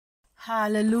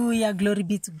Hallelujah. Glory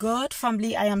be to God.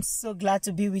 Family, I am so glad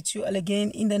to be with you all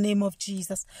again in the name of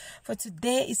Jesus. For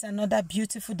today is another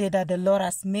beautiful day that the Lord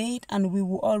has made, and we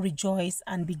will all rejoice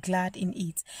and be glad in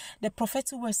it. The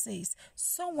prophetic word says,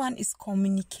 someone is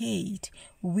communicate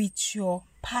with your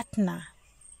partner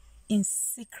in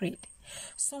secret.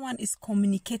 Someone is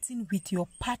communicating with your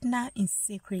partner in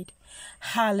secret.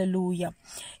 Hallelujah.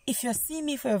 If you're seeing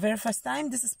me for your very first time,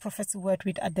 this is Prophetic Word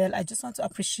with Adele. I just want to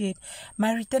appreciate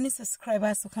my returning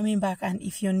subscribers for coming back. And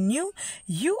if you're new,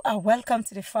 you are welcome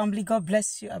to the family. God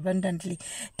bless you abundantly.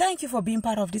 Thank you for being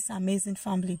part of this amazing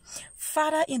family.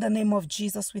 Father, in the name of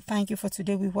Jesus, we thank you for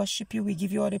today. We worship you. We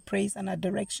give you all the praise and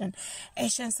adoration.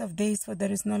 Ancients of days, for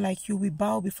there is none like you. We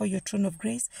bow before your throne of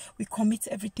grace. We commit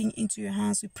everything into your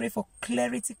hands. We pray for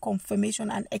clarity, confirmation,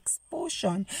 and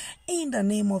exposure in the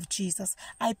name of Jesus.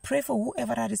 I pray for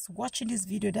whoever that is watching this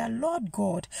video, that Lord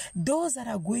God, those that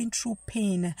are going through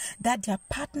pain, that their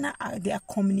partner they are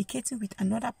communicating with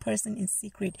another person in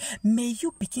secret, may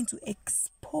you begin to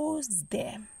expose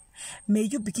them. May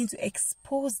you begin to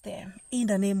expose them in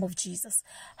the name of Jesus.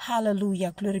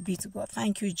 Hallelujah. Glory be to God.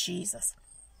 Thank you, Jesus.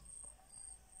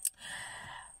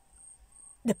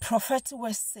 The prophetic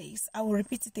word says, I will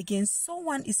repeat it again,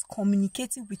 someone is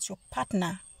communicating with your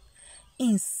partner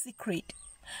in secret.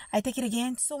 I take it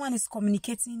again, someone is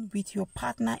communicating with your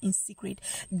partner in secret.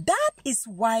 That is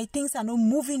why things are not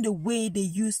moving the way they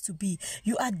used to be.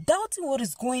 You are doubting what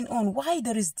is going on, why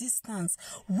there is distance,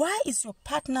 why is your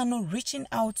partner not reaching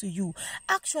out to you.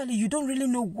 Actually, you don't really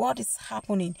know what is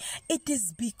happening. It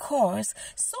is because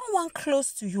someone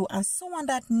close to you and someone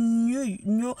that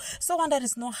someone that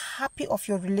is not happy of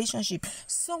your relationship,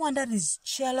 someone that is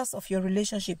jealous of your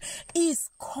relationship, is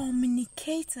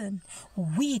communicating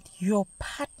with your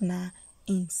partner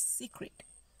in secret.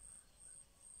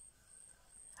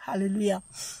 Hallelujah.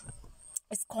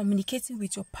 It's communicating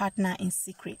with your partner in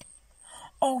secret.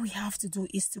 All we have to do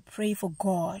is to pray for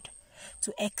God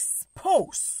to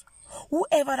expose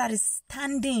whoever that is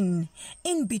standing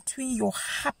in between your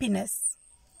happiness.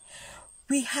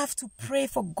 We have to pray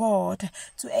for God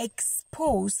to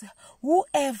expose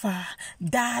whoever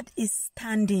that is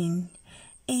standing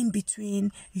in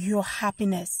between your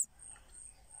happiness.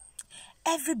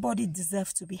 Everybody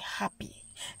deserves to be happy.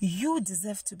 You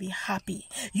deserve to be happy.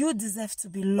 You deserve to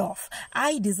be loved.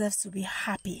 I deserve to be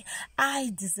happy.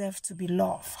 I deserve to be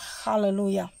loved.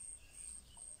 Hallelujah.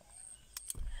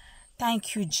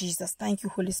 Thank you, Jesus. Thank you,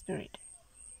 Holy Spirit.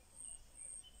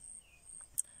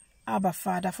 Abba,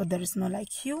 Father, for there is none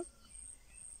like you.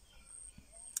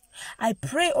 I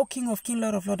pray, O King of Kings,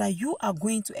 Lord of Lords, that you are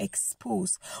going to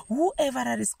expose whoever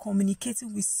that is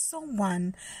communicating with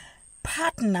someone,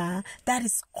 partner, that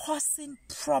is causing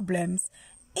problems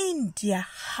in their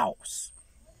house.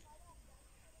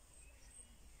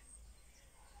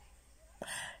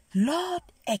 Lord,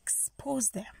 expose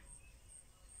them.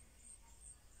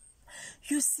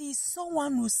 You see,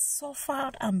 someone who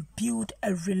suffered and built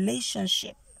a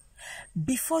relationship.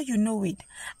 Before you know it,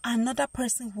 another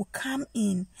person will come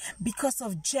in because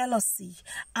of jealousy.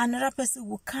 Another person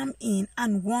will come in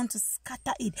and want to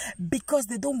scatter it because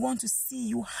they don't want to see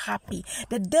you happy.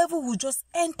 The devil will just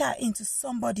enter into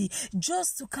somebody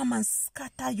just to come and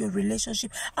scatter your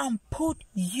relationship and put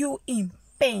you in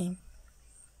pain.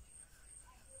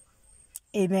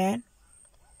 Amen.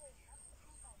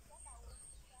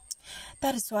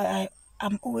 That is why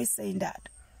I'm always saying that.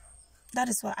 That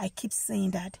is why I keep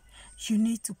saying that you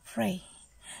need to pray.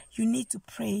 You need to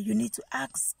pray. You need to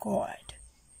ask God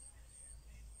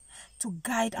to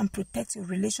guide and protect your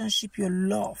relationship, your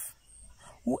love.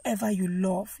 Whoever you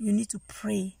love, you need to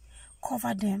pray.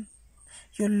 Cover them.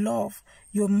 Your love,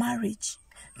 your marriage,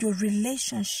 your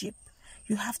relationship.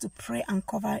 You have to pray and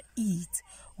cover it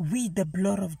with the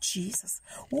blood of Jesus.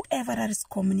 Whoever that is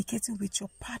communicating with your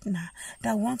partner,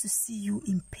 that wants to see you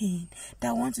in pain,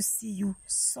 that wants to see you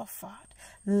suffer,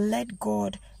 let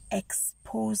God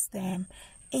expose them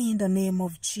in the name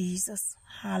of Jesus.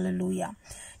 Hallelujah.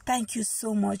 Thank you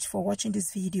so much for watching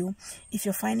this video. If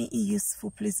you're finding it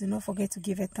useful, please do not forget to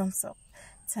give a thumbs up,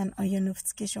 turn on your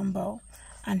notification bell,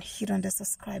 and hit on the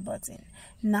subscribe button.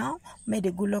 Now, may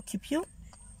the good Lord keep you,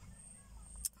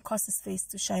 cause his face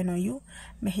to shine on you.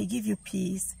 May he give you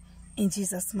peace in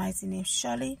Jesus' mighty name.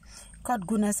 Surely God's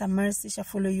goodness and mercy shall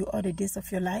follow you all the days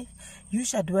of your life. You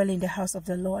shall dwell in the house of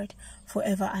the Lord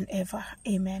forever and ever.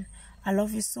 Amen. I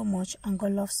love you so much, and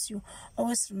God loves you.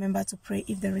 Always remember to pray.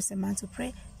 If there is a man to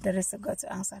pray, there is a God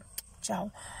to answer.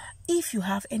 Ciao. If you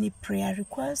have any prayer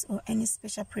requests or any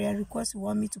special prayer requests you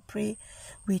want me to pray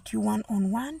with you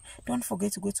one-on-one, don't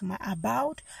forget to go to my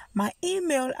about. My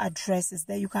email address is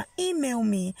there. You can email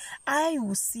me. I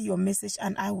will see your message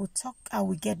and I will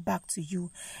get back to you.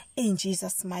 In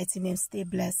Jesus' mighty name, stay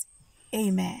blessed.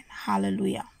 Amen.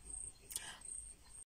 Hallelujah.